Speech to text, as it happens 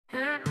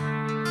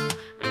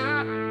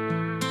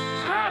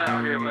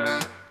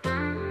man.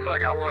 I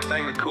got one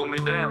thing to cool me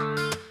down.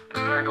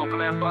 Crack open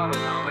that bottle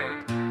now,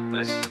 man.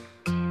 Listen.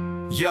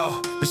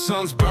 Yo, the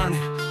sun's burning,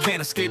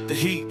 can't escape the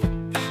heat.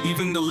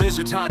 Even the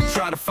lizards hide and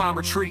try to find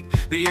retreat.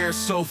 The air's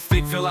so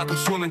thick, feel like I'm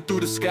swimming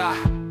through the sky.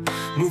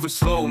 Moving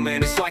slow,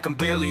 man, it's like I'm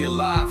barely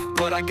alive.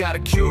 But I got a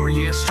cure,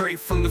 yeah, straight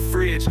from the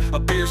fridge. A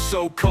beer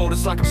so cold,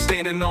 it's like I'm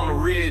standing on a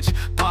ridge.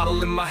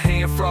 Bottle in my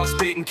hand,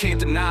 frostbitten, can't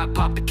deny.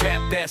 Pop the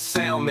cap, that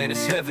sound, man,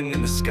 it's heaven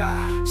in the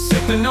sky.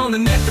 Sipping on the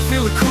nectar,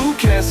 feel a cool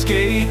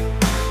cascade.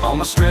 All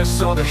my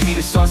stress, all the heat,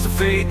 it starts to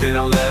fade. Then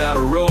I let out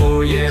a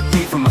roar, yeah,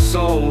 deep from my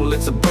soul.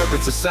 It's a burp,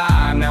 it's a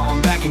sigh, now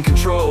I'm back in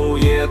control.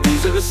 Yeah,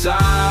 these are the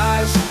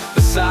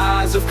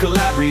size of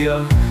Calabria.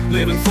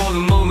 Living for the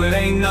moment,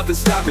 ain't nothing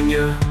stopping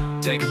you.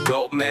 Take a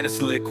gulp, man,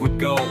 it's liquid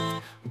gold.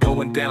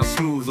 Going down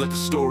smooth, let the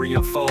story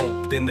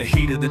unfold. In the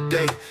heat of the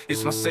day,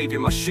 it's my savior,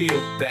 my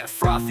shield. That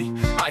frothy,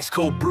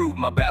 ice-cold brew,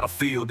 my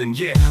battlefield. And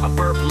yeah, I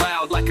burp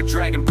loud like a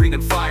dragon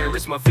breathing fire.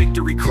 It's my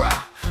victory cry,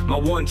 my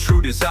one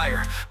true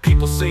desire.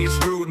 People say it's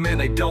rude, man,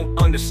 they don't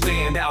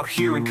understand. Out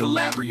here in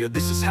Calabria,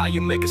 this is how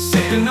you make a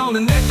stand. Sipping on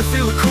the nectar,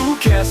 feel a cool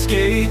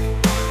cascade.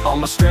 All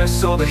my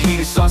stress, all the heat,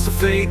 it starts to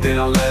fade. Then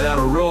I let out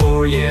a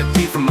roar, yeah,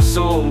 deep from my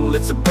soul.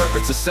 It's a burp,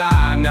 it's a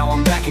sigh, now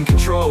I'm back in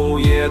control.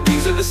 Yeah,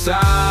 these are the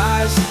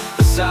size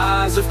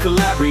of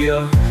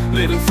Calabria.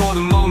 Living for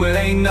the moment,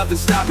 ain't nothing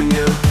stopping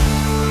you.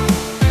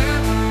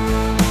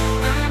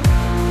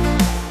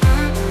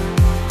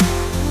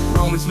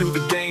 Romans knew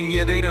the game,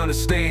 yeah, they'd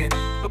understand.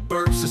 A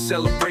burp's a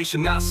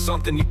celebration, not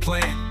something you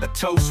plan. A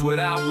toast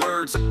without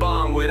words, a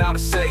bond without a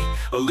say.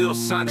 A little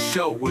sign to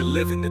show we're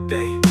living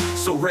today.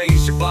 So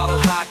raise your bottle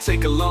high,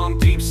 take a long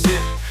deep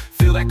sip.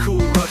 Feel that cool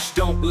rush,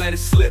 don't let it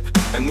slip.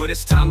 And when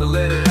it's time to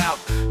let it out,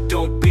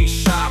 don't be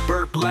shy,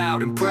 burp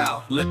loud and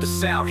proud. Let the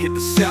sound hit the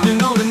sound. You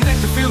know the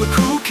nectar, feel a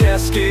cool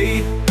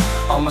cascade.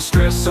 All my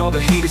stress, all the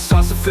heat, it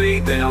starts to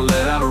fade. Then I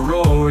let out a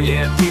roar,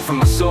 yeah, deep from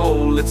my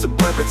soul. It's a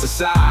burp, it's a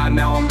sigh,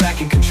 now I'm back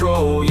in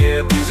control.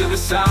 Yeah, these are the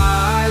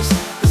size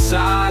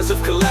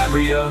of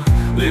Calabria.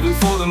 Living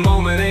for the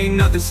moment, ain't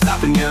nothing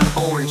stopping ya.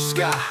 Orange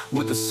sky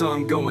with the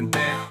sun going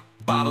down.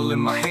 Bottle in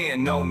my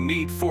hand, no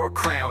need for a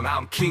crown.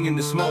 I'm king in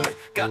this moment,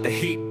 got the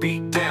heat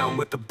beat down.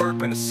 With a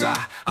burp and a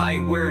sigh, I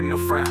ain't wearing no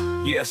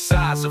frown. Yeah,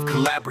 size of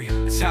Calabria,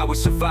 it's how we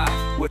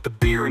survive. With a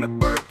beer and a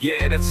burp,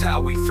 yeah, that's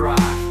how we thrive.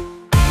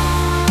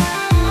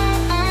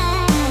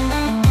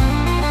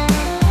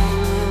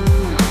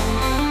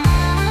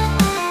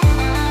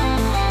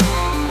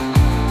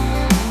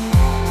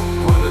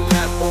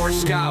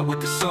 Sky with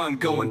the sun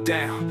going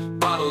down.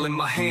 Bottle in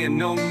my hand,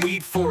 no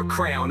need for a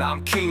crown.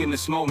 I'm king in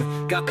this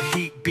moment, got the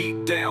heat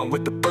beat down.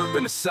 With the burp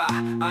and a sigh,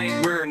 I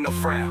ain't wearing no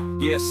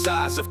frown. Yeah,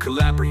 size of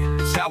Calabria,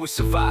 it's how we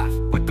survive.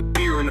 With the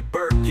beer and the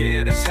burp,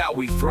 yeah, that's how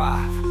we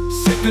thrive.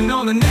 Sipping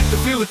on the nectar,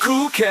 feel a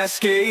cool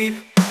cascade.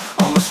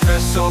 All my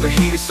stress, all the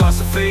heat, it starts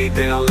to fade.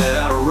 Then I let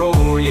out a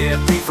roar, yeah,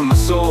 deep from my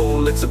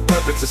soul. It's a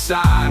burp, it's a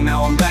sigh,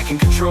 now I'm back in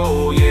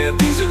control. Yeah,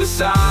 these are the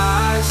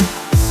size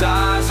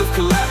of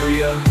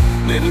Calabria.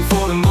 Living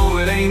for the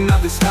moment, ain't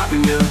nothing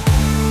stopping you.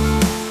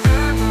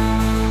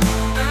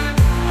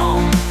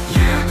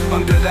 Yeah,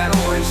 under that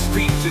orange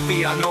street to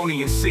the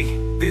Ionian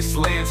Sea. This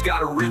land's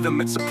got a rhythm,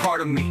 it's a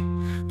part of me.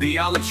 The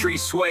olive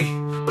trees sway,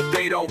 but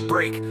they don't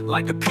break.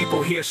 Like the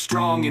people here,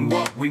 strong in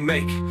what we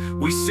make.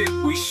 We sit,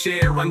 we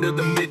share under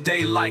the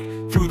midday light.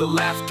 Through the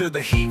laughter,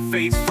 the heat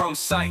fades from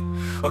sight.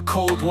 A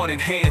cold one in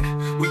hand,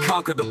 we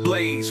conquer the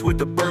blaze. With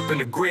the burp and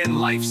a grin,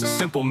 life's a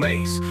simple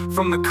maze.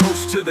 From the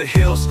coast to the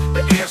hills,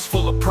 the air's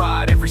full of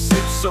pride. Every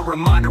sip's a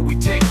reminder we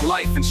take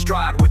life in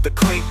stride. With the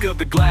clink of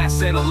the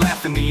glass and a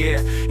laugh in the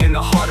air. In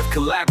the heart of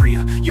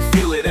Calabria, you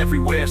feel it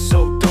everywhere.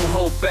 So don't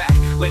hold back,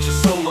 let your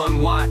soul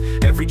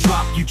unwind. Every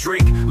drop you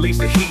drink leaves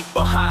the heat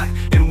behind.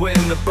 And when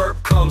the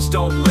burp comes,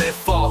 don't let it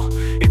fall.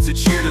 It's a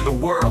cheer to the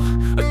world,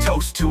 a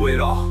toast to it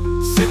all.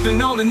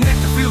 Sipping on the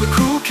nectar, feel a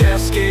cool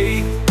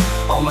cascade.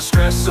 All my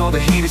stress, all the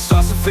heat, it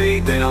starts to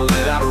fade. Then I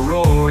let out a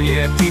roar,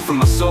 yeah, deep from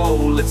my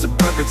soul. It's a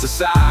burp, it's a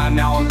sigh,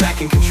 now I'm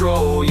back in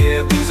control.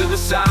 Yeah, these are the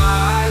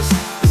size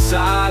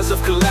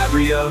of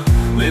Calabria.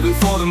 Living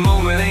for the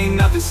moment, ain't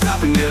nothing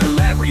stopping you.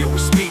 Calabria, we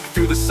speak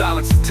through the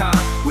silence of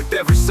time. With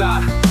every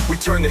sigh, we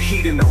turn the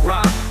heat into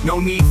rhyme.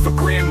 No need for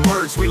grand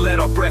words, we let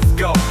our breath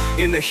go.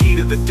 In the heat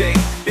of the day,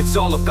 it's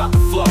all about the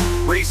flow.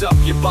 Raise up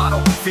your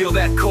bottle, feel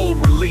that cold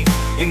relief.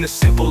 In the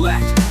simple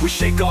act, we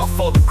shake off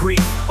all the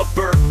grief. A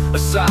burp, a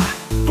sigh,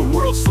 the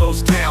world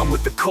slows down.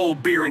 With the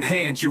cold beer in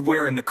hand, you're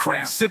wearing the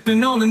crown.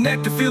 Sipping on the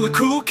nectar, feel a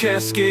cool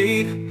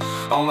cascade.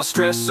 All my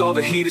stress, all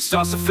the heat, it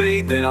starts to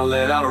fade. Then I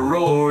let out a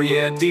roar,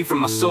 yeah, deep from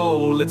my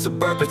soul. It's a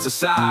burp, it's a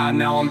sigh,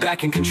 now I'm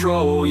back in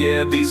control.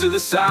 Yeah, these are the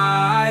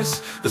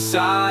size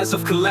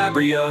of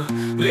Calabria.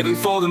 Living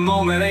for the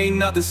moment, ain't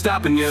nothing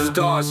stopping you.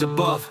 Stars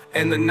above,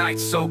 and the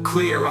night's so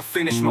clear. I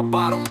finish my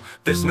bottle,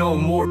 there's no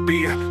more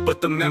beer.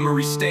 But the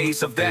memory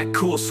stays of that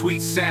cool,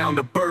 sweet sound.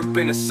 A burp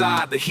and a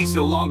sigh, the heat's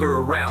no longer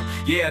around.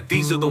 Yeah,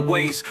 these are the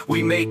ways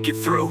we make it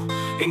through.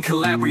 In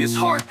Calabria's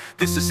heart,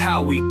 this is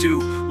how we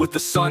do. With the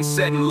sun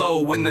setting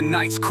low and the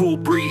night's cool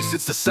breeze.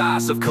 It's the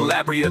size of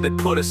Calabria that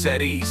put us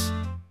at ease.